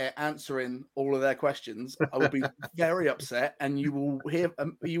sat here answering all of their questions, I will be very upset, and you will hear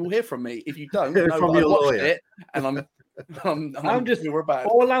from me. If you don't, from your lawyer. It, and I'm just bad.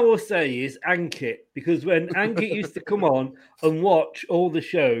 All I will say is Ankit, because when Ankit used to come on and watch all the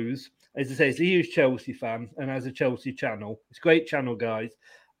shows, as I say, he's a huge Chelsea fan and has a Chelsea channel. It's a great channel, guys.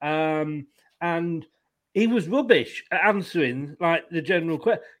 And he was rubbish at answering like the general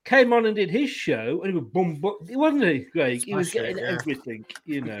question. Came on and did his show, and he was wasn't he, Greg? He was getting everything,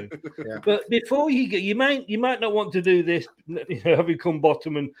 you know. Yeah. But before you might not want to do this, you know, having come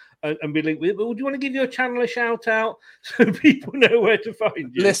bottom and be linked with it. But would you want to give your channel a shout out so people know where to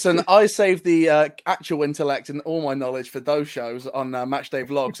find you? Listen, I save the actual intellect and all my knowledge for those shows on Matchday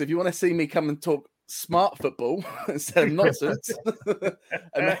Vlogs. If you want to see me come and talk smart football instead of nonsense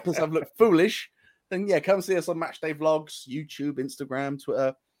and make us look foolish, then yeah, come see us on Matchday Vlogs, YouTube, Instagram,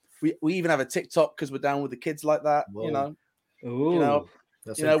 Twitter. We even have a TikTok because we're down with the kids like that. Whoa. You know,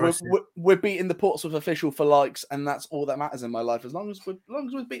 we're beating the Portsmouth official for likes, and that's all that matters in my life. As long as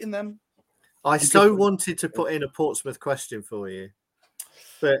we're beating them. I so wanted to put in a Portsmouth question for you,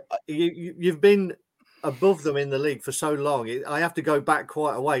 but you've been above them in the league for so long. I have to go back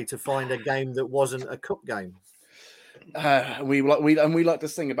quite a way to find a game that wasn't a cup game. We like to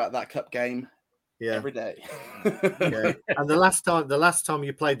sing about that cup game. Yeah. Every day. Yeah. And the last time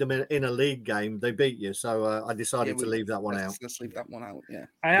you played them in a league game, they beat you. So I decided to leave that one out. Let's leave that one out. Yeah.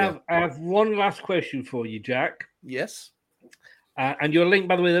 I have one last question for you, Jack. Yes. And your link,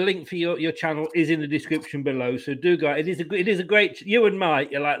 by the way, the link for your channel is in the description below. So do go. It is a great. You and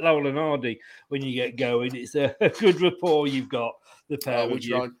Mike, you're like Lowell and Hardy when you get going. It's a good rapport you've got. The pair of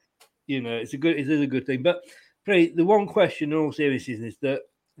you. Try. You know, it is a good thing. But the one question in all seriousness is that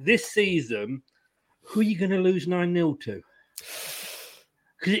this season, who are you going to lose 9-0 to?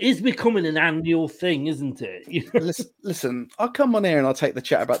 Because it is becoming an annual thing, isn't it? You know? Listen, I'll come on here and I'll take the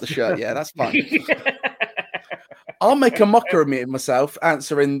chat about the shirt. Yeah, that's fine. I'll make a mocker of me and myself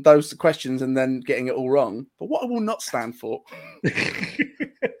answering those questions and then getting it all wrong. But what I will not stand for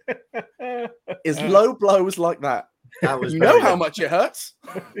is low blows like that. You know how much it hurts.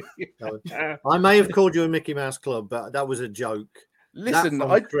 I may have called you a Mickey Mouse Club, but that was a joke. Listen,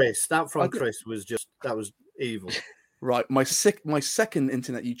 that from Chris was evil. Right, my second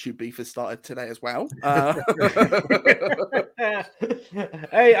internet YouTube beef has started today as well.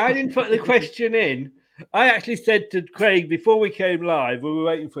 Hey, I didn't put the question in. I actually said to Craig before we came live, we were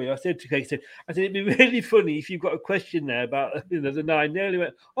waiting for you. I said to Craig, I said it'd be really funny if you've got a question there about the 9-0. He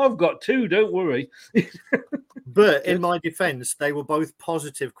went, I've got two, don't worry. But in my defence, they were both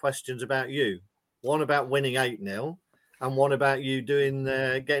positive questions about you. One about winning 8-0. And one about you doing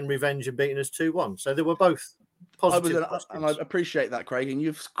getting revenge and beating us 2-1. So they were both positive. And I appreciate that, Craig. And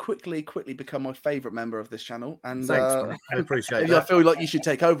you've quickly become my favourite member of this channel. And thanks, I appreciate that. I feel like you should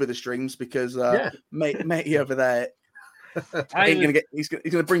take over the streams because matey over there, he's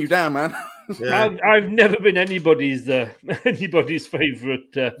gonna bring you down, man. Yeah. I've never been anybody's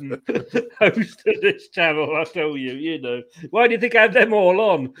favourite host of this channel. I tell you, you know. Why do you think I have them all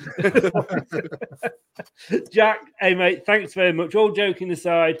on? Jack, hey mate, thanks very much. All joking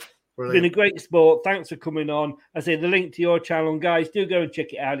aside, it's been a great sport. Thanks for coming on. I say the link to your channel, guys, do go and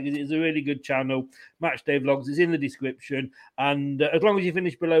check it out because it's a really good channel. Matchday Vlogs is in the description, and as long as you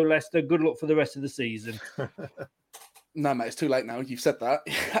finish below Leicester, good luck for the rest of the season. No, mate, it's too late now. You've said that.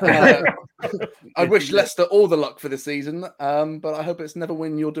 I wish Leicester all the luck for the season, but I hope it's never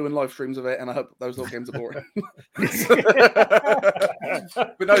when you're doing live streams of it, and I hope those little games are boring.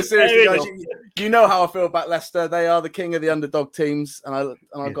 But no, seriously, guys, you know how I feel about Leicester. They are the king of the underdog teams, and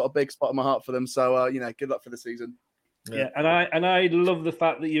I've got a big spot in my heart for them. So, good luck for the season. Yeah, and I love the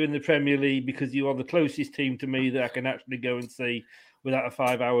fact that you're in the Premier League because you are the closest team to me that I can actually go and see without a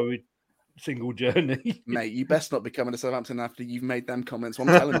 5-hour single journey. Mate, you best not be coming to Southampton after you've made them comments. I'm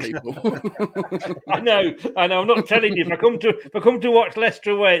telling people. I know. I'm not telling you. If I come to watch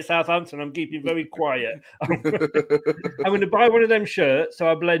Leicester away at Southampton, I'm keeping very quiet. I'm going to buy one of them shirts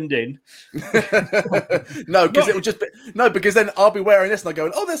so I blend in. No, because it will just be because then I'll be wearing this and I'm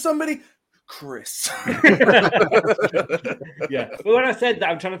going, oh, there's somebody. Chris. Yeah. But when I said that,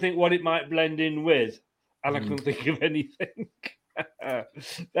 I'm trying to think what it might blend in with, and I couldn't think of anything.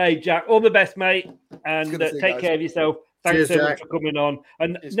 Hey, Jack, all the best, mate, and take care of yourself. Thanks so much for coming on.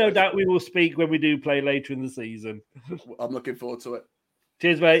 And no doubt we will speak when we do play later in the season. I'm looking forward to it.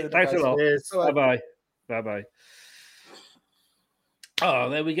 Cheers, mate. Thanks a lot. Bye-bye. Bye-bye. Oh,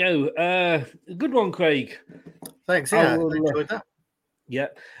 there we go. Good one, Craig. Thanks. Yeah, I enjoyed that. Yeah.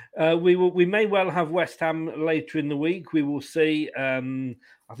 We may well have West Ham later in the week. We will see.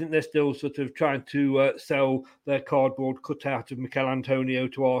 I think they're still sort of trying to sell their cardboard cutout of Mikel Antonio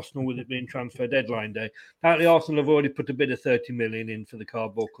to Arsenal with it being transfer deadline day. Apparently, Arsenal have already put a bid of 30 million in for the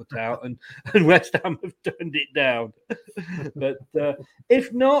cardboard cutout, and West Ham have turned it down. But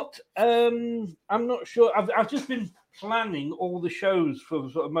if not, I'm not sure. I've just been planning all the shows for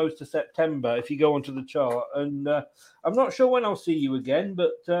sort of most of September, if you go onto the chart, and I'm not sure when I'll see you again,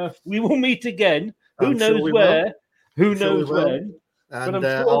 but we will meet again. Who knows where? Who knows when? And but I'm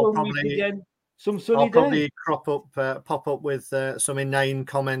sure I'll we'll probably meet again some sunny I'll probably day. pop up with some inane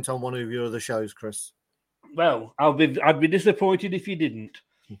comment on one of your other shows, Chris. Well, I'd be disappointed if you didn't.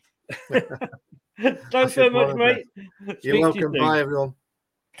 Thanks so much, mate. You're welcome. Bye, everyone.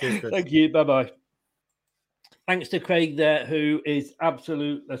 Cheers, Chris. Thank you. Bye-bye. Thanks to Craig there, who is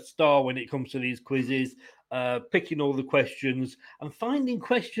absolute a star when it comes to these quizzes, picking all the questions and finding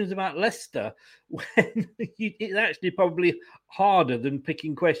questions about Leicester when it's actually probably harder than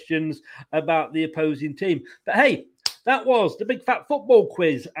picking questions about the opposing team. But hey, that was the Big Fat Football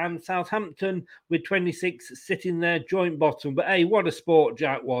Quiz, and Southampton with 26 sitting there joint bottom. But hey, what a sport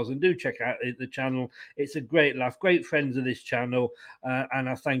Jack was, and do check out the channel. It's a great laugh, great friends of this channel, and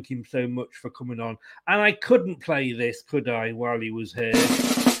I thank him so much for coming on. And I couldn't play this, could I, while he was here?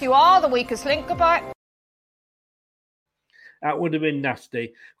 You are the weakest link. Goodbye. That would have been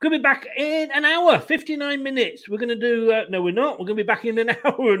nasty. We're going to be back in an hour, 59 minutes. We're going to do... no, we're not. We're going to be back in an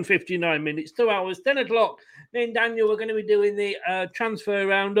hour and 59 minutes, 2 hours, 10 o'clock. Me and Daniel, we're going to be doing the transfer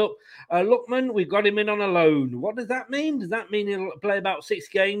roundup. Lookman, we've got him in on a loan. What does that mean? Does that mean he'll play about 6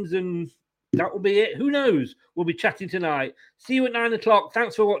 games and that will be it? Who knows? We'll be chatting tonight. See you at 9 o'clock.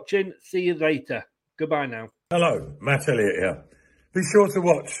 Thanks for watching. See you later. Goodbye now. Hello, Matt Elliott here. Be sure to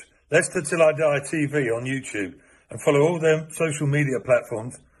watch Leicester Till I Die TV on YouTube and follow all their social media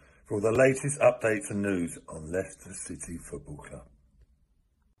platforms for all the latest updates and news on Leicester City Football Club.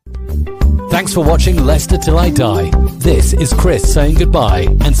 Thanks for watching Leicester Till I Die. This is Chris saying goodbye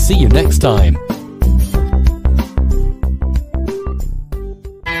and see you next time.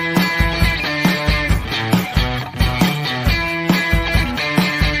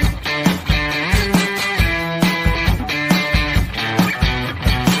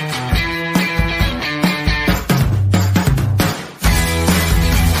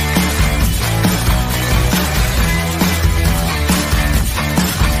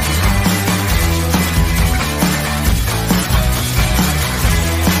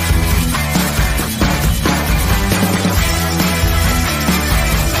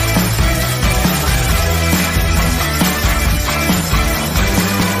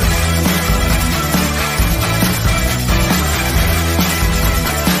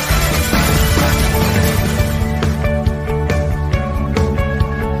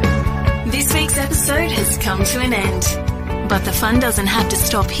 Doesn't have to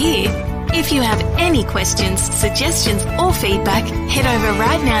stop here. If you have any questions, suggestions, or feedback, head over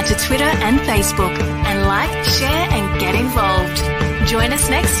right now to Twitter and Facebook and like, share, and get involved. Join us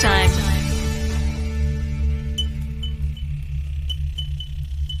next time.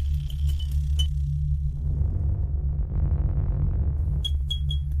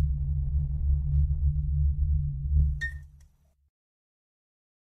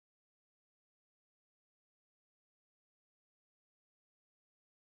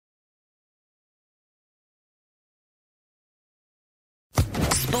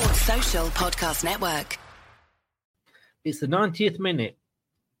 Social Podcast Network. It's the 90th minute.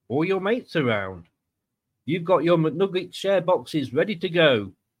 All your mates around. You've got your McNugget share boxes ready to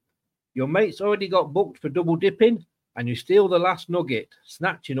go. Your mates already got booked for double dipping, and you steal the last nugget,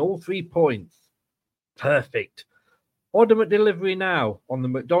 snatching all 3 points. Perfect. Order McDelivery now on the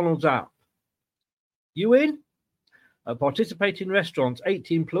McDonald's app. You in? At participating restaurants,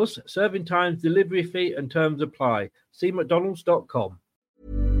 18 plus, serving times, delivery fee, and terms apply. See mcdonalds.com.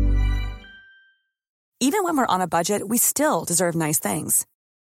 Even when we're on a budget, we still deserve nice things.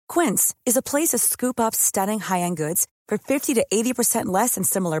 Quince is a place to scoop up stunning high-end goods for 50 to 80% less than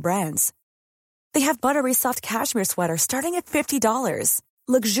similar brands. They have buttery soft cashmere sweaters starting at $50,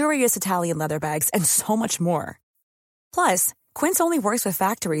 luxurious Italian leather bags, and so much more. Plus, Quince only works with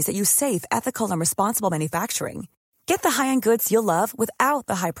factories that use safe, ethical, and responsible manufacturing. Get the high-end goods you'll love without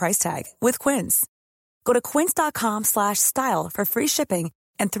the high price tag with Quince. Go to quince.com/style for free shipping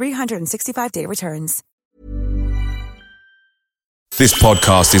and 365-day returns. This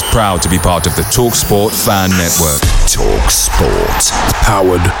podcast is proud to be part of the TalkSport Fan Network. TalkSport.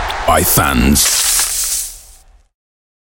 Powered by fans.